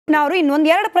ಕೃಷ್ಣ ಅವರು ಇನ್ನೊಂದು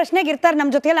 2 ಪ್ರಶ್ನೆಗೆ ಇರ್ತಾರೆ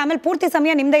ನಮ್ಮ ಜೊತೆಯಲ್ಲಿ, ಆಮೇಲೆ ಪೂರ್ತಿ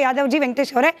ಸಮಯ ನಿಮ್ದೆ ಯಾದವ್ಜಿ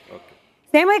ವೆಂಕಟೇಶ್ ಅವರೇ.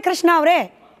 ಸ್ನೇಹಮಯಿ ಕೃಷ್ಣ ಅವರೇ,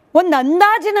 ಒಂದು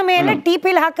ಅಂದಾಜಿನ ಮೇಲೆ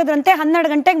ಟಿಪಿಲ್ ಹಾಕಿದ್ರಂತೆ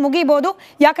 12 ಗಂಟೆಗೆ ಮುಗಿಬಹುದು,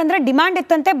 ಯಾಕಂದ್ರೆ ಡಿಮಾಂಡ್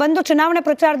ಇತ್ತಂತೆ ಬಂದು ಚುನಾವಣೆ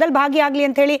ಪ್ರಚಾರದಲ್ಲಿ ಭಾಗಿಯಾಗ್ಲಿ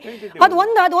ಅಂತ ಹೇಳಿ.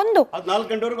 ಅದೊಂದು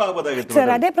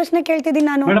ಸರ್ ಅದೇ ಪ್ರಶ್ನೆ ಕೇಳ್ತಿದ್ದೀನಿ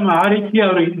ನಾನು. ಮೇಡಮ್, ಆ ರೀತಿ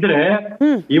ಅವರು ಇದ್ರೆ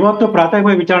ಇವತ್ತು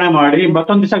ಪ್ರಾಥಮಿಕ ವಿಚಾರಣೆ ಮಾಡಿ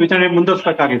ಮತ್ತೊಂದು ದಿವಸ ವಿಚಾರಣೆ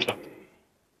ಮುಂದುವರಿಸಬೇಕಾಗಿತ್ತು.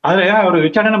 ಆದ್ರೆ ಅವರು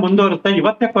ವಿಚಾರಣೆ ಮುಂದುವರಿಸ್ತಾ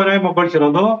ಇವತ್ತೇ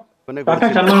ಕೊನೆಗೊಳಿಸಿರೋದು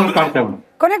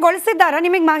ಕೊನೆಗೊಳಿಸಿದ್ದಾರ?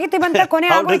 ನಿಮಗೆ ಮಾಹಿತಿ ಬಂತ ಕೊನೆ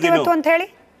ಆಗೋಯ್ತು ಇವತ್ತು ಅಂತ ಹೇಳಿ?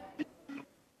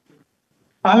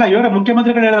 ಅಲ್ಲ, ಇವರ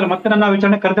ಮುಖ್ಯಮಂತ್ರಿಗಳು ಹೇಳಿದ್ರು ಮತ್ತೆ ನನ್ನ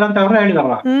ವಿಚಾರಣೆ ಕರೆದ್ರ ಅಂತ ಅವ್ರೆ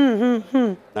ಹೇಳಿದಾರ.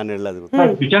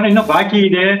 ವಿಚಾರಣೆ ಇನ್ನೂ ಬಾಕಿ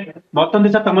ಇದೆ, ಮತ್ತೊಂದ್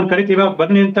ದಿವಸ ತಮ್ಮನ್ನ ಕರಿತೀವ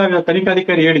ಬನ್ನಿ ಅಂತ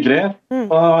ತನಿಖಾಧಿಕಾರಿ ಹೇಳಿದ್ರೆ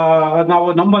ನಾವು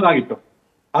ನಂಬೋದಾಗಿತ್ತು.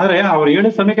 ಆದ್ರೆ ಅವ್ರು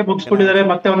ಹೇಳಿದ ಸಮಯಕ್ಕೆ ಮುಗಿಸ್ಕೊಂಡಿದ್ದಾರೆ,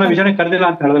 ಮತ್ತೆ ಅವ್ರನ್ನ ವಿಚಾರಣೆ ಕರೆದಿಲ್ಲ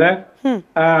ಅಂತ ಹೇಳಿದ್ರೆ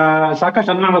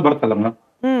ಸಾಕಷ್ಟು ಅನುಮಾನ ಬರ್ತಲ್ಲ ಮೇಡಮ್.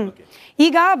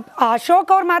 ಈಗ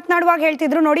ಅಶೋಕ್ ಅವ್ರು ಮಾತನಾಡುವಾಗ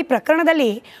ಹೇಳ್ತಿದ್ರು ನೋಡಿ, ಪ್ರಕರಣದಲ್ಲಿ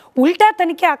ಉಲ್ಟಾ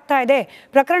ತನಿಖೆ ಆಗ್ತಾ ಇದೆ.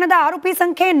 ಪ್ರಕರಣದ ಆರೋಪಿ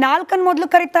ಸಂಖ್ಯೆ 4 ಮೊದಲು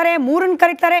ಕರೀತಾರೆ, 3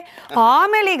 ಕರೀತಾರೆ,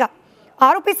 ಆಮೇಲೆ ಈಗ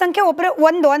ಆರೋಪಿ ಸಂಖ್ಯೆ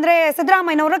ಒಂದು ಅಂದ್ರೆ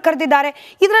ಸಿದ್ದರಾಮಯ್ಯನವರ ಕರೆದಿದ್ದಾರೆ,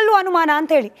 ಇದರಲ್ಲೂ ಅನುಮಾನ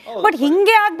ಅಂತ ಹೇಳಿ. ಬಟ್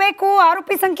ಹಿಂಗೆ ಆಗ್ಬೇಕು,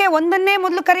 ಆರೋಪಿ ಸಂಖ್ಯೆ 1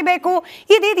 ಮೊದಲು ಕರಿಬೇಕು,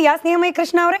 ಇದೆಯಾ ಸ್ನೇಹಮಯಿ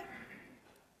ಕೃಷ್ಣ ಅವರೇ?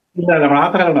 ಇಲ್ಲ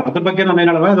ಆತರ ಅದ್ರ ಬಗ್ಗೆ ನಾನು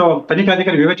ಏನ್ ಹೇಳುವ, ಅದು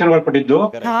ತನಿಖಾಧಿಕಾರಿ ವಿವೇಚನೆ ಒಳಪಟ್ಟಿದ್ದು.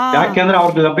 ಯಾಕೆಂದ್ರೆ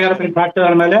ಅವ್ರದ್ದು ಲಭ್ಯ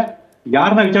ಮೇಲೆ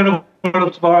ಯಾರನ್ನ ವಿಚಾರಣೆ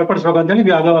ಒಳಪಡಿಸ್ಬೇಕು ಅಂತ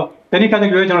ಹೇಳಿ ಅದು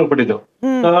ತನಿಖಾಧಿಕಾರಿ ವಿವೇಚನೆ ಒಳಪಟ್ಟಿದ್ದು.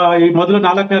 ಈ ಮೊದಲು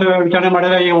 4ನೇ ವಿಚಾರಣೆ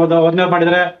ಮಾಡಿದ್ರೆ ಈ 1ನೇ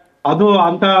ಮಾಡಿದ್ರೆ ಅದು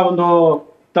ಅಂತ ಒಂದು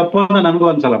ತಪ್ಪು ಅಂತ ನನಗೂ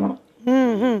ಅನ್ಸಲ್ಲ ಮೇಡಮ್.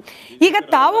 ಈಗ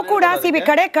ತಾವು ಕೂಡ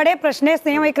ಕಡೆ ಪ್ರಶ್ನೆ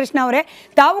ಸ್ನೇಹಮಯಿ ಕೃಷ್ಣ ಅವರೇ,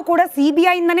 ತಾವು ಕೂಡ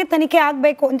CBI ಇಂದನೇ ತನಿಖೆ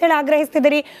ಆಗ್ಬೇಕು ಅಂತ ಹೇಳಿ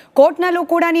ಆಗ್ರಹಿಸ್ತಿದ್ದೀರಿ. ಕೋರ್ಟ್ನಲ್ಲೂ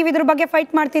ಕೂಡ ನೀವು ಇದ್ರ ಬಗ್ಗೆ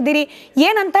ಫೈಟ್ ಮಾಡ್ತಿದ್ದೀರಿ.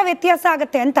 ಏನಂತ ವ್ಯತ್ಯಾಸ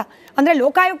ಆಗತ್ತೆ ಅಂತ ಅಂದ್ರೆ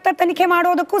ಲೋಕಾಯುಕ್ತ ತನಿಖೆ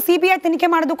ಮಾಡೋದಕ್ಕೂ CBI ತನಿಖೆ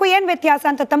ಮಾಡೋದಕ್ಕೂ ಏನ್ ವ್ಯತ್ಯಾಸ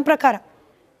ಅಂತ ತಮ್ಮ ಪ್ರಕಾರ?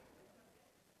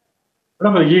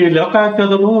 ಈ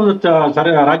ಲೋಕಾಯುಕ್ತದವರು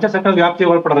ರಾಜ್ಯ ಸರ್ಕಾರದ ವ್ಯಾಪ್ತಿಗೆ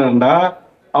ಒಳಪಡೋದ್ರಿಂದ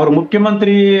ಅವ್ರ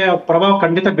ಮುಖ್ಯಮಂತ್ರಿ ಪ್ರಭಾವ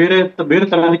ಖಂಡಿತ ಬೇರೆ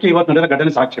ತರೋದಕ್ಕೆ ಇವತ್ತು ನಡೆದ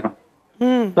ಘಟನೆ ಸಾಕ್ಷಿ.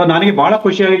 ನನಗೆ ಬಹಳ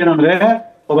ಖುಷಿಯಾಗಿದೆ ಅಂದ್ರೆ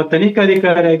ಒಬ್ಬ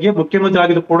ತನಿಖಾಧಿಕಾರಿಯಾಗಿ ಮುಖ್ಯಮಂತ್ರಿ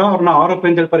ಆಗಿದ್ದು ಕೂಡ ಅವ್ರನ್ನ ಆರೋಪಿ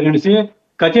ಅಂತ ಹೇಳಿ ಪರಿಗಣಿಸಿ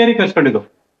ಕಚೇರಿ ಕರ್ಸ್ಕೊಂಡಿದ್ದು.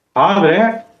 ಆದ್ರೆ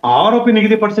ಆರೋಪಿ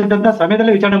ನಿಗದಿಪಡಿಸಿದಂತ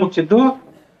ಸಮಯದಲ್ಲಿ ವಿಚಾರಣೆ ಮುಗಿಸಿದ್ದು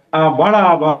ಬಹಳ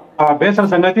ಬೇಸರ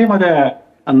ಸಂಗತಿ ಮತ್ತೆ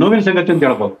ನೋವಿನ ಸಂಗತಿ ಅಂತ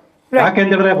ಹೇಳ್ಬೋದು.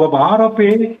 ಯಾಕೆಂದ್ರೆ ಒಬ್ಬ ಆರೋಪಿ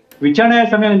ವಿಚಾರಣೆ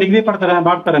ಸಮಯ ನಿಗದಿ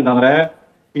ಮಾಡ್ತಾರೆ ಅಂತಂದ್ರೆ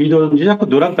ಇದು ನಿಜಕ್ಕೂ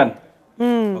ದುರಂತನೇ.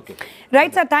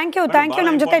 ರೈಟ್ ಸರ್, ಥ್ಯಾಂಕ್ ಯು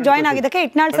ನಮ್ಮ ಜೊತೆ ಜಾಯ್ನ್ ಆಗಿದ್ದಕ್ಕೆ.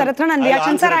 ಇಟ್ನಾಳ್ ಸರ್ ಹತ್ರ ನನ್ನ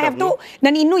reaction sir. I have to,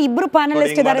 ನಾನು ಇನ್ನೂ 2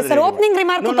 ಪ್ಯಾನಲಿಸ್ಟ್ ಇದ್ದಾರೆ ಸರ್. ಓಪನಿಂಗ್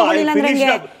ರಿಮಾರ್ಕ್ ತಗೊಳ್ಳಿಲ್ಲ ಅಂದ್ರೆ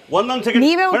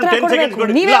ನೀವೇ ಉತ್ತರ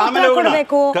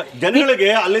ಕೊಡಬೇಕು. ಜನಗಳಿಗೆ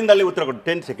ಅಲ್ಲಿಂದ ಅಲ್ಲಿ ಉತ್ತರ ಕೊಡಿ.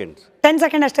 10 ಸೆಕೆಂಡ್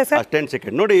ಅಷ್ಟೇ ಸರ್. 10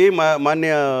 ಸೆಕೆಂಡ್ ನೋಡಿ.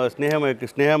 ಮಾನ್ಯ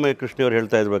ಸ್ನೇಹಮಯ ಕೃಷ್ಣ ಅವರು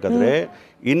ಹೇಳ್ತಾ ಇರ್ಬೇಕಾದ್ರೆ,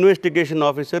 investigation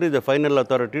officer is the final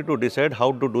authority to decide how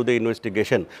to do the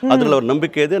investigation. ಅದ್ರಲ್ಲಿ ಅವ್ರ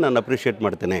ನಂಬಿಕೆ ಇದೆ, ನಾನು ಅಪ್ರಿಷಿಯೇಟ್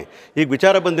ಮಾಡ್ತೇನೆ. ಈಗ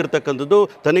ವಿಚಾರ ಬಂದಿರತಕ್ಕಂಥದ್ದು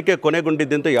ತನಿಖೆ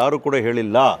ಕೊನೆಗೊಂಡಿದ್ದೆ ಅಂತ ಯಾರು ಕೂಡ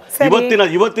ಹೇಳಿಲ್ಲ.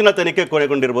 ಇವತ್ತಿನ ತನಿಖೆ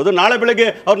ಕೊನೆಗೊಂಡಿರ್ಬೋದು. ನಾಳೆ ಬೆಳಗ್ಗೆ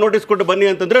ಅವ್ರು ನೋಟಿಸ್ ಕೊಟ್ಟು ಬನ್ನಿ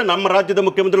ಅಂತಂದ್ರೆ ನಮ್ಮ ರಾಜ್ಯದ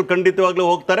ಮುಖ್ಯಮಂತ್ರಿಗಳು ಖಂಡಿತವಾಗ್ಲೂ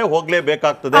ಹೋಗ್ತಾರೆ,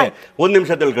 ಹೋಗ್ಲೇಬೇಕಾಗ್ತದೆ. 1 ನಿಮಿಷ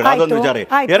ತಿಳ್ಕೊಳ್ಳಿ, ಅದೊಂದು ವಿಚಾರ.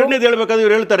 ಎರಡನೇದು ಹೇಳ್ಬೇಕಾದ್ರೆ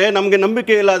ಇವ್ರು ಹೇಳ್ತಾರೆ ನಮ್ಗೆ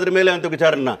ನಂಬಿಕೆ ಇಲ್ಲ ಅದ್ರ ಮೇಲೆ ಅಂತ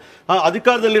ವಿಚಾರನ.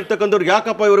 ಅಧಿಕಾರದಲ್ಲಿ ಇರ್ತಕ್ಕಂಥವ್ರು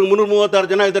ಯಾಕಪ್ಪ ಇವ್ರಿಗೆ 336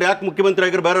 ಜನ ಇದ್ದಾರೆ, ಯಾಕೆ ಮುಖ್ಯಮಂತ್ರಿ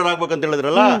ಆಗಿರೋ ಬೇರೆ ಆಗ್ಬೇಕಂತ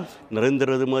ಹೇಳಿದ್ರಲ್ಲ. ನರೇಂದ್ರ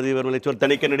ಮೋದಿ ಅವರ ಮೇಲೆ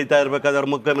ತನಿಖೆ ನಡೀತಾ ಇರ್ಬೇಕಾದ್ರೆ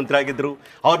ಮುಖ್ಯಮಂತ್ರಿ ಆಗಿದ್ರು,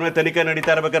 ಅವ್ರ ಮೇಲೆ ತನಿಖೆ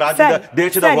ನಡೀತಾ ಇರ್ಬೇಕಾದ್ರೆ ರಾಜ್ಯದ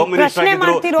ದೇಶದ ಹೋಮ್ ಮಿನಿಸ್ಟರ್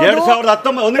ಆಗಿದ್ರು.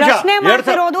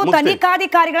 2019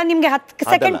 ತನಿಖಾಧಿಕಾರಿಗಳ ನಿಮ್ಗೆ 10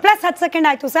 ಸೆಕೆಂಡ್ ಪ್ಲಸ್ 10 ಸೆಕೆಂಡ್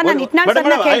ಆಯ್ತು ಸರ್. ನಾನು ಇಟ್ನಾಳ್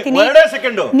ಸರ್ನ ಕೇಳ್ತೀನಿ,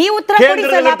 ನೀವು ಉತ್ತರ ಕೊಡಿ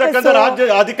ಸರ್. ರಾಜ್ಯ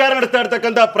ಅಧಿಕಾರ ನಡೆಸ್ತಾ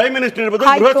ಇರ್ತಕ್ಕಂಥ ಪ್ರೈಮ್ ಮಿನಿಸ್ಟರ್ ಇರ್ಬೋದು,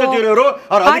 ಗೃಹ ಸಚಿವರು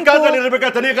ಅವ್ರ ಅಧಿಕಾರದಲ್ಲಿ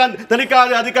ಇರಬೇಕಾದ ತನಿಖಾ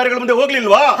ಅಧಿಕಾರಿಗಳ ಮುಂದೆ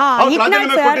ಹೋಗ್ಲಿಲ್ವಾ? ಅವ್ರು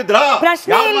ರಾಜೀನಾಮೆ ಕೊಟ್ಟಿದ್ರಾ?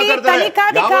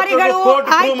 ತನಿಖಾಧಿಕಾರಿಗಳು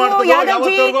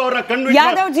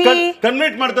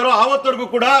ಕನ್ವಿಟ್ ಮಾಡ್ತಾರೋ ಆವತ್ತವರೆಗೂ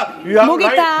ಕೂಡ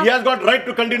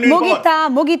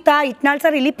ಮುಗಿತಾ ಇಟ್ನಾಳ್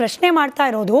ಸರ್, ಇಲ್ಲಿ ಪ್ರಶ್ನೆ ಮಾಡ್ತಾ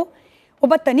ಇರೋದು,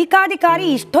 ಒಬ್ಬ ತನಿಖಾಧಿಕಾರಿ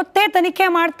ಇಷ್ಟೊತ್ತೇ ತನಿಖೆ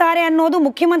ಮಾಡ್ತಾರೆ ಅನ್ನೋದು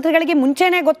ಮುಖ್ಯಮಂತ್ರಿಗಳಿಗೆ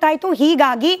ಮುಂಚೆನೆ ಗೊತ್ತಾಯ್ತು.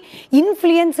 ಹೀಗಾಗಿ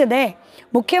ಇನ್ಫ್ಲೂಯೆನ್ಸ್ ಇದೆ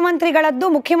ಮುಖ್ಯಮಂತ್ರಿಗಳದ್ದು,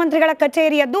 ಮುಖ್ಯಮಂತ್ರಿಗಳ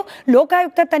ಕಚೇರಿಯದ್ದು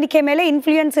ಲೋಕಾಯುಕ್ತ ತನಿಖೆ ಮೇಲೆ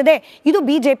ಇನ್ಫ್ಲೂಯೆನ್ಸ್ ಇದೆ. ಇದು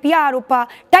ಬಿಜೆಪಿಯ ಆರೋಪ.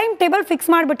 ಟೈಮ್ ಟೇಬಲ್ ಫಿಕ್ಸ್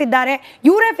ಮಾಡಿಬಿಟ್ಟಿದ್ದಾರೆ,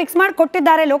 ಇವರೇ ಫಿಕ್ಸ್ ಮಾಡಿ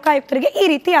ಕೊಟ್ಟಿದ್ದಾರೆ ಲೋಕಾಯುಕ್ತರಿಗೆ, ಈ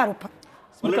ರೀತಿ ಆರೋಪ.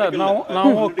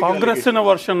 ನಾವು ಕಾಂಗ್ರೆಸ್ಸಿನ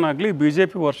ವರ್ಷನ್ ಆಗಲಿ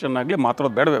ಬಿಜೆಪಿ ವರ್ಷನ್ ಆಗಲಿ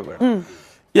ಮಾತಾಡೋದು ಬೇಡವೇ ಬೇಡ.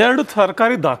 2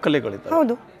 ಸರ್ಕಾರಿ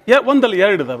ದಾಖಲೆಗಳಿದ್ದಾವೆ, ಒಂದಲ್ಲಿ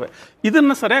 2 ಇದಾವೆ.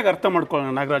 ಇದನ್ನ ಸರಿಯಾಗಿ ಅರ್ಥ ಮಾಡ್ಕೊಳ್ಳೋಣ.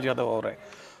 ನಾಗರಾಜ್ ಯಾದವ್ ಅವರೇ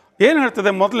ಏನು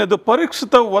ಹೇಳ್ತದೆ, ಮೊದಲನೇದು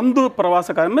ಪರೀಕ್ಷಿತ 1 ಪ್ರವಾಸ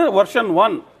ಕಾರ್ಯ version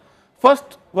 1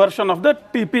 first version of the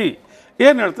TP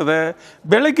ಏನು ಹೇಳ್ತದೆ,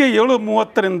 ಬೆಳಗ್ಗೆ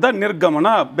 7:30ರಿಂದ ನಿರ್ಗಮನ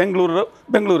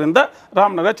ಬೆಂಗಳೂರಿಂದ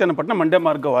ರಾಮನಗರ, ಚನ್ನಪಟ್ಟಣ, ಮಂಡ್ಯ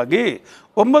ಮಾರ್ಗವಾಗಿ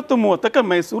 9:30ಕ್ಕೆ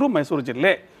ಮೈಸೂರು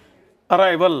ಜಿಲ್ಲೆ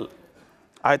ಅರೈವಲ್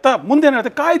ಆಯ್ತಾ. ಮುಂದೇನು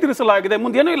ಹೇಳ್ತದೆ, ಕಾಯ್ದಿರಿಸಲಾಗಿದೆ,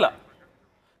 ಮುಂದೇನೂ ಇಲ್ಲ,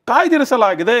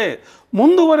 ಕಾಯ್ದಿರಿಸಲಾಗಿದೆ.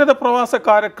 ಮುಂದುವರೆದ ಪ್ರವಾಸ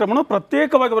ಕಾರ್ಯಕ್ರಮವನ್ನು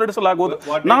ಪ್ರತ್ಯೇಕವಾಗಿ ಹೊರಡಿಸಲಾಗುವುದು.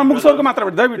 ನಾನು ಮುಗಿಸೋರ್ಗೆ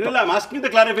ಮಾತಾಡ್ಬಿಟ್ಟು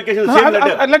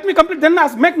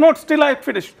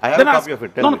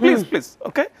ಪ್ಲೀಸ್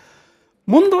ಓಕೆ.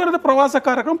 ಮುಂದುವರೆದ ಪ್ರವಾಸ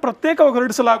ಕಾರ್ಯಕ್ರಮ ಪ್ರತ್ಯೇಕವಾಗಿ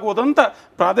ಹೊರಡಿಸಲಾಗುವುದು ಅಂತ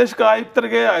ಪ್ರಾದೇಶಿಕ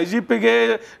ಆಯುಕ್ತರಿಗೆ, IGPಗೆ,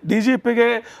 DGPಗೆ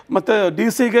ಮತ್ತು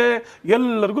DC ಗೆ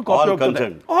ಎಲ್ಲರಿಗೂ ಕಾಪಿ ಹೋಗ್ತದೆ.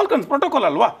 ಆಲ್ ಪ್ರೋಟೋಕಾಲ್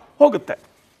ಅಲ್ವಾ, ಹೋಗುತ್ತೆ,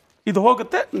 ಇದು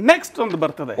ಹೋಗುತ್ತೆ. ನೆಕ್ಸ್ಟ್ ಒಂದು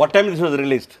ಬರ್ತದೆ,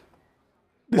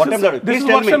 This is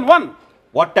version 1.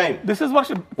 What time? This is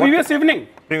version previous evening.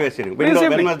 When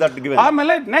was that given?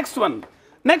 ಆಮೇಲೆ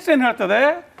ನೆಕ್ಸ್ಟ್ ಏನ್ ಹೇಳ್ತದೆ,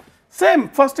 ಸೇಮ್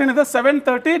ಫಸ್ಟ್ ಏನಿದೆ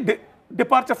 7:30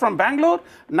 ಡಿಪಾರ್ಚರ್ ಫ್ರಮ್ ಬ್ಯಾಂಗ್ಳೂರ್,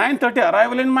 9:30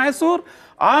 ಅರೈವಲ್ ಇನ್ ಮೈಸೂರು,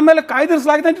 ಆಮೇಲೆ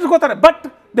ಕಾಯ್ದಿರಿಸಲಾಗಿದೆ ಅಂತ ಇಟ್ಕೋತಾರೆ. ಬಟ್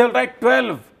ದೇ ವಿಲ್ ರೈಟ್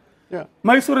 12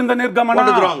 ಮೈಸೂರಿಂದ ನಿರ್ಗಮನ.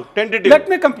 ಲೆಟ್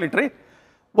ಮಿ ಕಂಪ್ಲೀಟ್ ರೀ.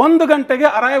 1 ಗಂಟೆಗೆ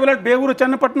ಅರೈವಲ್ ಅಟ್ ಬೇವೂರು,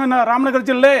 ಚನ್ನಪಟ್ಟಣ, ರಾಮನಗರ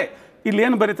ಜಿಲ್ಲೆ. ಇಲ್ಲಿ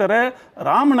ಏನು ಬರೀತಾರೆ,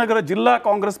 ರಾಮನಗರ ಜಿಲ್ಲಾ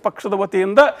ಕಾಂಗ್ರೆಸ್ ಪಕ್ಷದ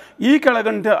ವತಿಯಿಂದ ಈ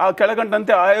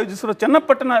ಕೆಳಗಂಡಂತೆ ಆಯೋಜಿಸಿರುವ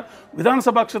ಚನ್ನಪಟ್ಟಣ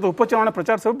ವಿಧಾನಸಭಾ ಕ್ಷೇತ್ರದ ಉಪಚುನಾವಣಾ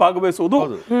ಪ್ರಚಾರ ಸಭೆ ಭಾಗವಹಿಸುವುದು.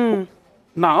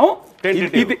 ನಾವು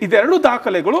ಇದೆರಡು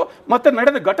ದಾಖಲೆಗಳು ಮತ್ತೆ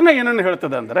ನಡೆದ ಘಟನೆ ಏನನ್ನು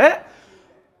ಹೇಳ್ತದೆ ಅಂದ್ರೆ,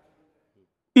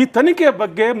 ಈ ತನಿಖೆಯ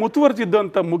ಬಗ್ಗೆ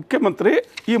ಮುತುವರ್ಜಿದ್ದಂಥ ಮುಖ್ಯಮಂತ್ರಿ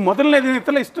ಈ ಮೊದಲನೇ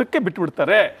ದಿನದಲ್ಲ ಇಷ್ಟಕ್ಕೆ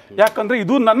ಬಿಟ್ಬಿಡ್ತಾರೆ. ಯಾಕಂದ್ರೆ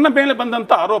ಇದು ನನ್ನ ಮೇಲೆ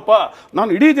ಬಂದಂಥ ಆರೋಪ, ನಾನು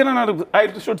ಇಡೀ ದಿನ ನಾನು ಐ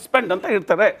ಶುಡ್ ಸ್ಪೆಂಡ್ ಅಂತ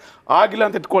ಹೇಳ್ತಾರೆ. ಆಗಿಲ್ಲ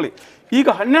ಅಂತ ಇಟ್ಕೊಳ್ಳಿ. ಈಗ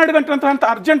 12 ಗಂಟೆ ಅಂತ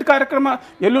ಅರ್ಜೆಂಟ್ ಕಾರ್ಯಕ್ರಮ,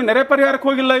 ಎಲ್ಲೂ ನೆರೆ ಪರಿಹಾರಕ್ಕೆ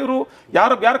ಹೋಗಿಲ್ಲ, ಇವರು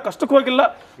ಯಾರು ಕಷ್ಟಕ್ಕೆ ಹೋಗಿಲ್ಲ,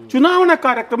 ಚುನಾವಣಾ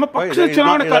ಕಾರ್ಯಕ್ರಮ, ಪಕ್ಷದ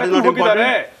ಚುನಾವಣಾ ಕಾರ್ಯಕ್ರಮ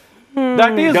ಹೋಗಿದ್ದಾರೆ.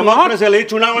 That is democracy not,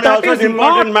 ಚುನಾವಣೆ also is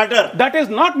important matter. That is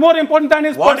not more important than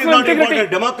his personal integrity.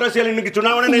 Democracy ಅಲ್ಲಿ ನಿಮಗೆ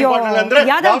ಚುನಾವಣೆ ಇಂಪಾರ್ಟೆಂಟ್ ಅಂದ್ರೆ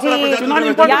ಯಾದವ್ಜಿ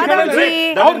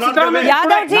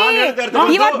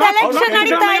ಇವತ್ತು ಎಲೆಕ್ಷನ್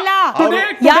ನಡೀತಾ ಇಲ್ಲ.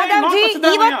 ಯಾದವ್ಜಿ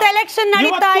ಇವತ್ತು ಎಲೆಕ್ಷನ್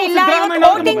ನಡೀತಾ ಇಲ್ಲ, ಇವತ್ತು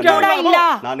ವೋಟಿಂಗ್ ಕೂಡ ಇಲ್ಲ.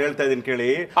 ನಾನು ಹೇಳ್ತಾ ಇದ್ದೀನಿ ಕೇಳಿ.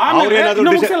 ಅವರು ಏನಾದರೂ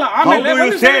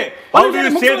how do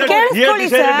you say that he has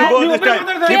decided to go this time?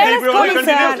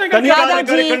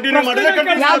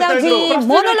 ಯಾದವ್ಜಿ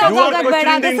monologue ಆಗೋದು ಬೇಡ.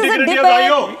 This is a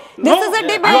debate. This is a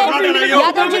debate.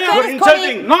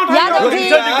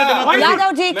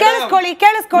 ಯಾದವ್ಜಿ ಕೇಳಿಸ್ಕೊಳ್ಳಿ.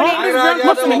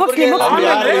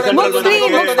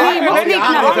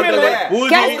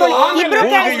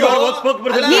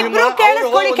 ಇಬ್ರು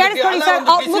ಕೇಳಿಸ್ಕೊಳ್ಳಿ ಸರ್.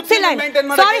 ಮುಗಿಸಿಲ್ಲ.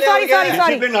 ಸಾರಿ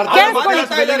ಕೇಳಿಸ್ಕೊಳ್ಳಿ. ನೀವು ಕೇಳಿಸ್ಕೊಳ್ಳಿ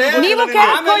ಸರ್. ನೀವು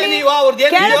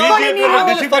ಕೇಳಿಸ್ಕೊಳ್ಳಿ.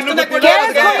 ಇಬ್ರು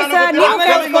ಕೇಳಿಸ್ಕೊಳ್ಳಿ.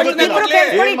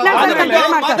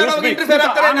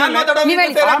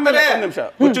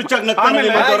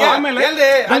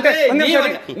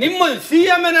 ನಿಮ್ಮ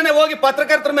ಸಿಎಂ ಹೋಗಿ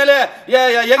ಪತ್ರಕರ್ತರ ಮೇಲೆ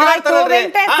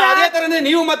ಅದೇ ತರ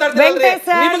ನೀವು ಮಾತಾಡ್ತೀರಿ.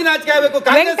 ನಿಮಗೆ ನಾಚಿಕೆ ಆಗಬೇಕು,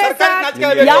 ಕಾಂಗ್ರೆಸ್ ಸರ್ಕಾರ ನಾಚಿಕೆ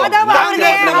ಆಗಬೇಕು,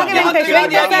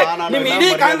 ನಿಮ್ಮ ಇಡೀ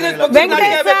ಕಾಂಗ್ರೆಸ್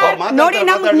ನೋಡಿ.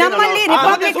 ನಮ್ಮಲ್ಲಿ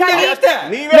ರಿಪಬ್ಲಿಕನ್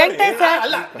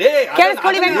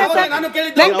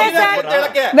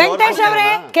ವೆಂಕಟೇಶ್ ಅವರೇ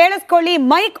ಕೇಳಿಸ್ಕೊಳ್ಳಿ.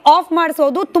 ಮೈಕ್ ಆಫ್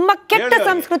ಮಾಡಿಸೋದು ತುಂಬಾ ಕೆಟ್ಟ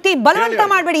ಸಂಸ್ಕೃತಿ. ಬಲವಂತ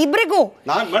ಮಾಡಬೇಡಿ ಇಬ್ರಿಗೂ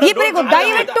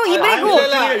ದಯವಿಟ್ಟು ಇಬ್ರಿಗೂ.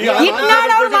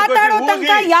 ಇಟ್ನಾಳ್ ಅವ್ರು ಮಾತಾಡೋ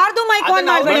ತನಕ ಯಾರ್ದು ಮೈಕ್ ಆನ್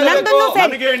ಮಾಡಬೇಡಿ. ನಂದನ್ನು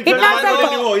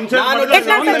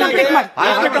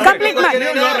ಕಂಪ್ಲೀಟ್ ಮಾಡಿ.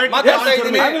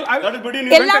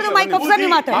 ಎಲ್ಲಾರ್ದು ಮೈಕ್ ಆಫ್ ಸರ್.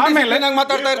 ನೀವು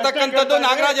ಮಾತಾಡ್ತಾ ಇರ್ತಕ್ಕಂಥದ್ದು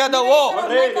ನಾಗರಾಜ್ ಯಾದವ್.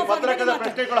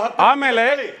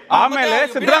 ಆಮೇಲೆ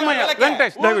ಸಿದ್ದರಾಮಯ್ಯ,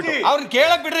 ವೆಂಕಟೇಶ್ ದಯವಿಟ್ಟು ಅವ್ರನ್ನ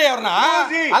ಕೇಳಕ್ ಬಿಡ್ರಿ. ಅವ್ರನ್ನ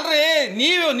ಅಲ್ರಿ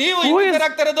ನೀವು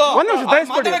ಆಗ್ತಾ ಇರೋದು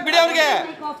ಬಿಡಿ ಅವ್ರಿಗೆ.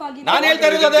 ನಾನು ಹೇಳ್ತಾ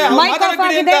ಇರೋದು ಮೈಕ್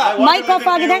ಆಫ್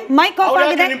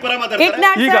ಆಗಿದೆ.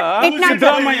 ಈಗ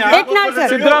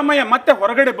ಸಿದ್ದರಾಮಯ್ಯ ಮತ್ತೆ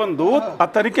ಹೊರಗಡೆ ಬಂದು ಆ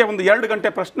ತನಿಖೆ ಒಂದು 2 ಗಂಟೆ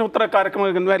ಪ್ರಶ್ನೆ ಉತ್ತರ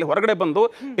ಕಾರ್ಯಕ್ರಮದ ಮೇಲೆ ಹೊರಗಡೆ ಬಂದು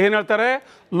ಏನ್ ಹೇಳ್ತಾರೆ,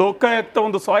 ಲೋಕಾಯುಕ್ತ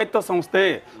ಒಂದು ಸ್ವಾಯತ್ತ ಸಂಸ್ಥೆ,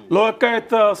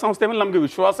 ಲೋಕಾಯುಕ್ತ ಸಂಸ್ಥೆ ಮೇಲೆ ನಮ್ಗೆ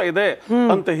ವಿಶ್ವಾಸ ಇದೆ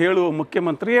ಅಂತ ಹೇಳುವ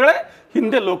ಮುಖ್ಯಮಂತ್ರಿ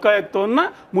ಹಿಂದೆ ಲೋಕಾಯುಕ್ತವನ್ನ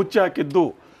ಮುಚ್ಚಿ ಹಾಕಿದ್ದು.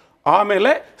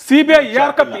 ಆಮೇಲೆ ಸಿಬಿಐ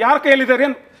ಯಾರ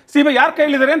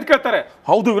ಕೈಯಲ್ಲಿದ್ದಾರೆ ಅಂತ ಕೇಳ್ತಾರೆ.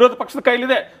 ಹೌದು, ವಿರೋಧ ಪಕ್ಷದ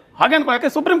ಕೈಯಲ್ಲಿದೆ. ಹಾಗೆ ಅನ್ಕೊಳ್ಳಕ್ಕೆ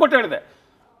ಸುಪ್ರೀಂ ಕೋರ್ಟ್ ಹೇಳಿದೆ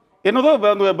ಏನದು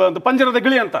ಪಂಜರದ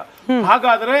ಗಿಳಿ ಅಂತ.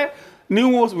 ಹಾಗಾದ್ರೆ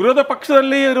ನೀವು ವಿರೋಧ ಪಕ್ಷದ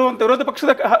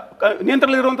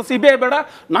ನಿಯಂತ್ರಣದಲ್ಲಿ ಇರುವಂತ ಸಿಬಿಐ ಬೇಡ,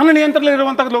 ನನ್ನ ನಿಯಂತ್ರಣದಲ್ಲಿ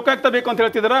ಇರುವಂತಹ ಲೋಕಾಯುಕ್ತ ಬೇಕು ಅಂತ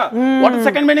ಹೇಳ್ತಿದ್ದೀರಾ? What is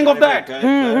second meaning of that?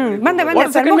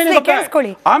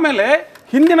 ಆಮೇಲೆ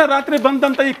ಹಿಂದಿನ ರಾತ್ರಿ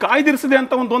ಬಂದಂತ ಈ ಕಾಯ್ದಿರಿಸಿದೆ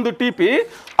ಅಂತ ಒಂದು ಟಿಪಿ,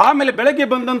 ಆಮೇಲೆ ಬೆಳಗ್ಗೆ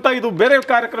ಬಂದಂತ ಇದು ಬೇರೆ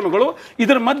ಕಾರ್ಯಕ್ರಮಗಳು,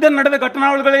 ಇದರ ಮಧ್ಯೆ ನಡೆದ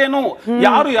ಘಟನಾವಳಿಗಳೇನು,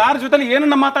 ಯಾರ ಜೊತೆ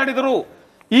ಏನನ್ನ ಮಾತಾಡಿದರು,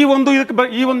 ಈ ಒಂದು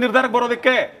ನಿರ್ಧಾರಕ್ಕೆ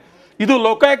ಬರೋದಕ್ಕೆ ಇದು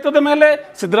ಲೋಕಾಯುಕ್ತದ ಮೇಲೆ,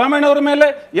 ಸಿದ್ದರಾಮಯ್ಯನವರ ಮೇಲೆ,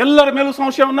 ಎಲ್ಲರ ಮೇಲೂ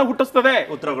ಸಂಶಯವನ್ನ ಹುಟ್ಟಿಸ್ತದೆ.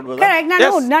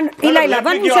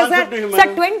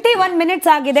 21 ಮಿನಿಟ್ಸ್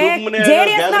ಆಗಿದೆ.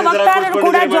 ಜೆಡಿಎಸ್ ನ ವಕ್ತಾರರು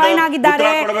ಕೂಡ ಜಾಯಿನ್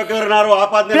ಆಗಿದ್ದಾರೆ.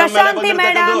 ಪ್ರಶಾಂತಿ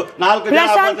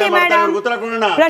ಮೇಡಮ್